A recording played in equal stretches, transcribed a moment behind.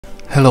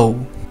Hello,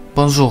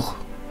 bonjour,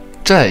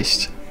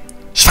 cześć,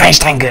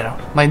 Schweinsteiger,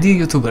 my dear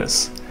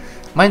YouTubers.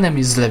 My name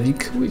is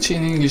Zlewikk, which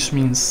in English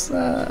means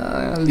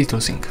little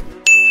thing.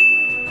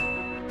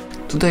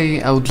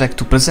 Today I would like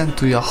to present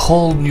to you a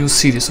whole new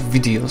series of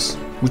videos,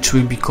 which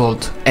will be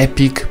called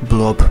Epic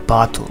Blob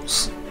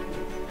Battles.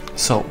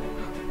 So,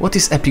 what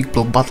is Epic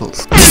Blob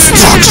Battles?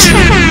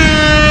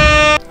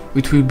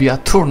 It will be a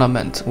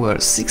tournament where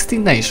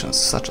 16 nations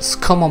such as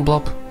Common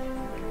Blob,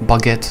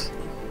 Baguette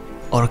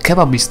or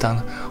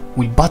Kebabistan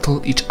will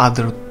battle each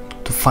other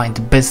to find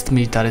the best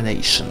military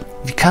nation.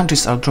 The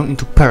countries are drawn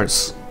into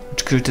pairs,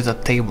 which created a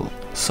table.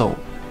 So,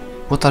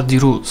 what are the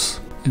rules?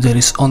 There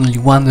is only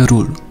one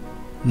rule: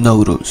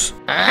 no rules.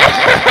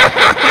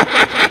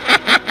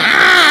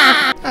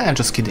 I'm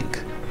just kidding.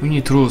 We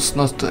need rules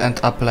not to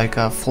end up like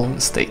a fallen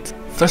state.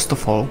 First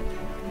of all,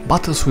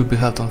 battles will be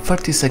held on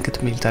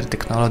 30-second military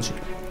technology.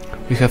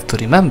 We have to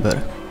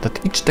remember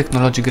that each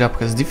technology grab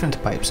has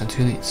different pipes and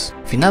units.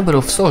 The number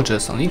of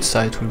soldiers on each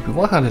side will be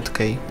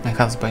 100k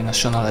enhanced by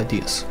national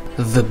ideas.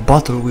 The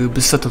battle will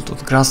be settled on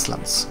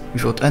grasslands,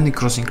 without any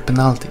crossing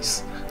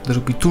penalties. There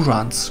will be 2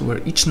 rounds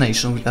where each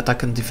nation will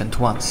attack and defend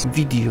once.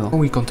 Video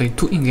will contain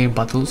 2 in-game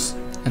battles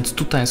and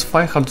 2 times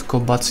 500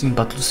 combats in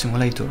Battle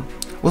Simulator.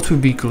 What will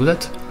be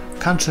included?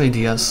 Country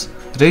ideas,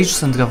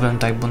 rages and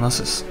government type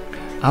bonuses.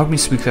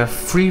 Armies will have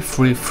free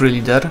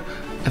leader,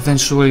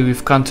 eventually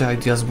with country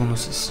ideas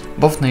bonuses.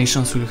 Both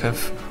nations will have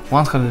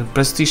 100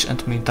 prestige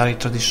and military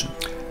tradition.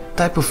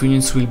 Type of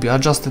units will be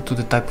adjusted to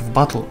the type of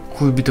battle.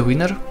 Who will be the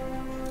winner?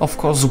 Of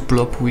course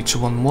Blob, which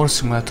won more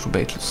simulator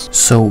battles.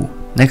 So,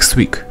 next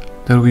week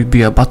there will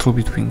be a battle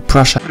between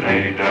Prussia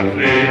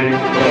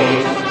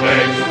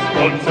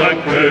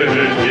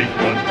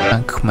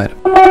and Khmer.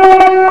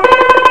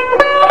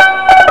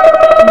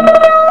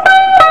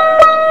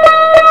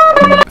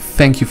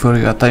 Thank you for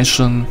your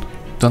attention.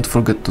 Don't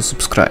forget to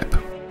subscribe.